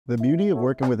The beauty of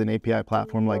working with an API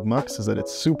platform like Mux is that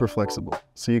it's super flexible,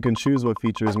 so you can choose what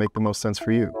features make the most sense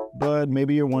for you. But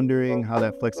maybe you're wondering how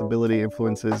that flexibility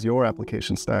influences your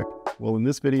application stack. Well, in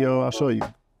this video, I'll show you.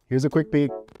 Here's a quick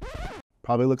peek.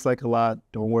 Probably looks like a lot,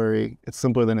 don't worry, it's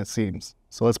simpler than it seems.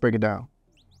 So let's break it down.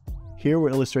 Here we're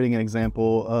illustrating an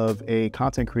example of a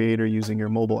content creator using your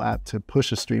mobile app to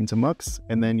push a stream to Mux,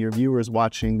 and then your viewers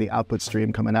watching the output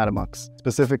stream coming out of Mux.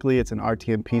 Specifically, it's an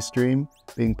RTMP stream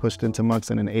being pushed into Mux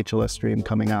and an HLS stream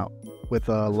coming out, with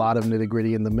a lot of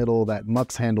nitty-gritty in the middle that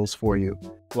Mux handles for you,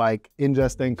 like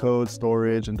ingest, encode,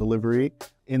 storage, and delivery.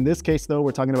 In this case though,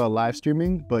 we're talking about live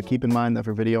streaming, but keep in mind that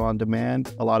for video on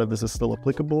demand, a lot of this is still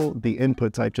applicable. The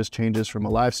input type just changes from a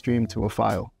live stream to a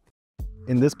file.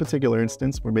 In this particular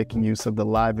instance, we're making use of the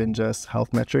live ingest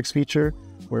health metrics feature,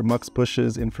 where Mux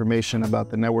pushes information about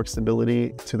the network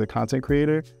stability to the content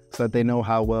creator so that they know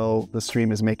how well the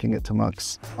stream is making it to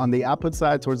Mux. On the output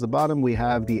side towards the bottom, we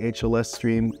have the HLS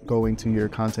stream going to your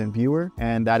content viewer,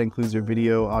 and that includes your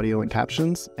video, audio, and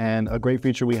captions. And a great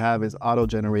feature we have is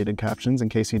auto-generated captions in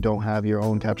case you don't have your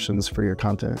own captions for your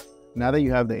content. Now that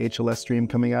you have the HLS stream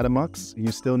coming out of Mux,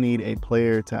 you still need a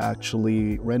player to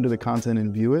actually render the content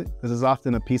and view it. This is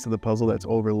often a piece of the puzzle that's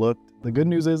overlooked. The good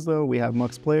news is though, we have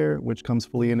Mux Player, which comes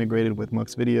fully integrated with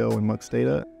Mux Video and Mux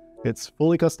Data. It's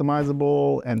fully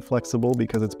customizable and flexible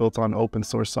because it's built on open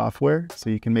source software, so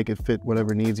you can make it fit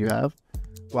whatever needs you have.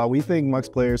 While we think Mux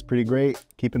Player is pretty great,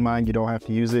 keep in mind you don't have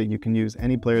to use it. You can use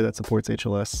any player that supports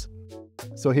HLS.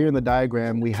 So here in the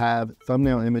diagram, we have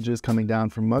thumbnail images coming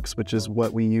down from Mux, which is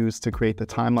what we use to create the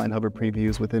timeline hover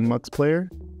previews within Mux Player,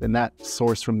 and that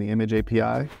sourced from the image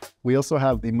API. We also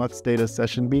have the Mux Data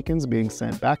session beacons being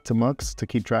sent back to Mux to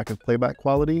keep track of playback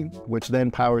quality, which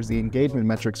then powers the engagement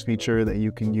metrics feature that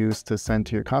you can use to send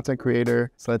to your content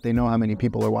creator so that they know how many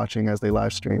people are watching as they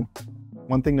live stream.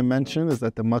 One thing to mention is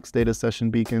that the Mux Data session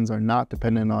beacons are not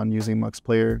dependent on using Mux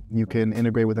Player. You can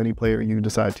integrate with any player you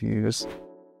decide to use.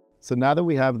 So now that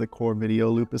we have the core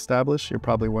video loop established, you're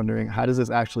probably wondering, how does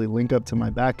this actually link up to my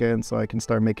backend so I can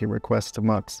start making requests to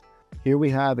Mux? Here we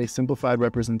have a simplified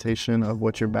representation of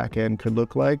what your backend could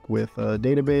look like with a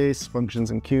database,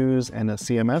 functions and queues, and a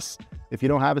CMS. If you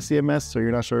don't have a CMS or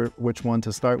you're not sure which one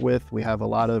to start with, we have a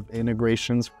lot of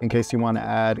integrations in case you want to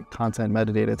add content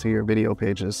metadata to your video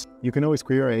pages. You can always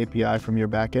query our API from your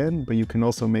backend, but you can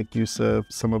also make use of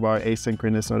some of our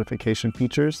asynchronous notification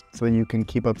features so that you can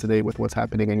keep up to date with what's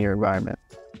happening in your environment.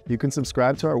 You can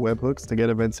subscribe to our webhooks to get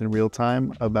events in real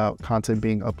time about content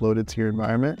being uploaded to your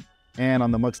environment. And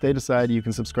on the Mux Data side, you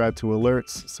can subscribe to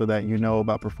alerts so that you know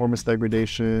about performance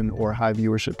degradation or high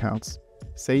viewership counts.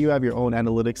 Say you have your own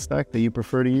analytics stack that you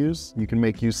prefer to use, you can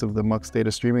make use of the Mux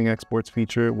Data Streaming Exports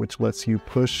feature, which lets you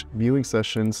push viewing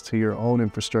sessions to your own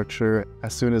infrastructure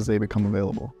as soon as they become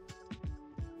available.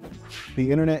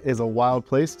 The internet is a wild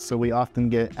place, so we often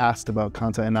get asked about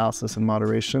content analysis and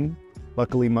moderation.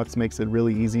 Luckily, Mux makes it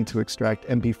really easy to extract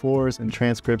MP4s and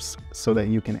transcripts so that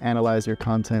you can analyze your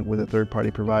content with a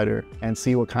third-party provider and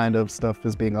see what kind of stuff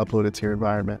is being uploaded to your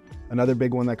environment. Another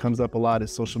big one that comes up a lot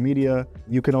is social media.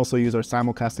 You can also use our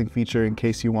simulcasting feature in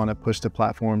case you want to push to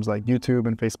platforms like YouTube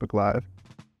and Facebook Live.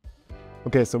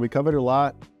 Okay, so we covered a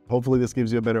lot. Hopefully this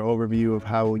gives you a better overview of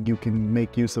how you can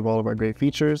make use of all of our great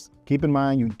features. Keep in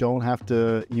mind, you don't have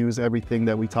to use everything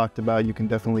that we talked about. You can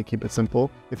definitely keep it simple.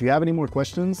 If you have any more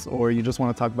questions or you just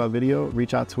want to talk about video,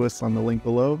 reach out to us on the link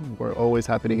below. We're always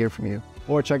happy to hear from you.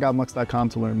 Or check out mux.com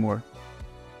to learn more.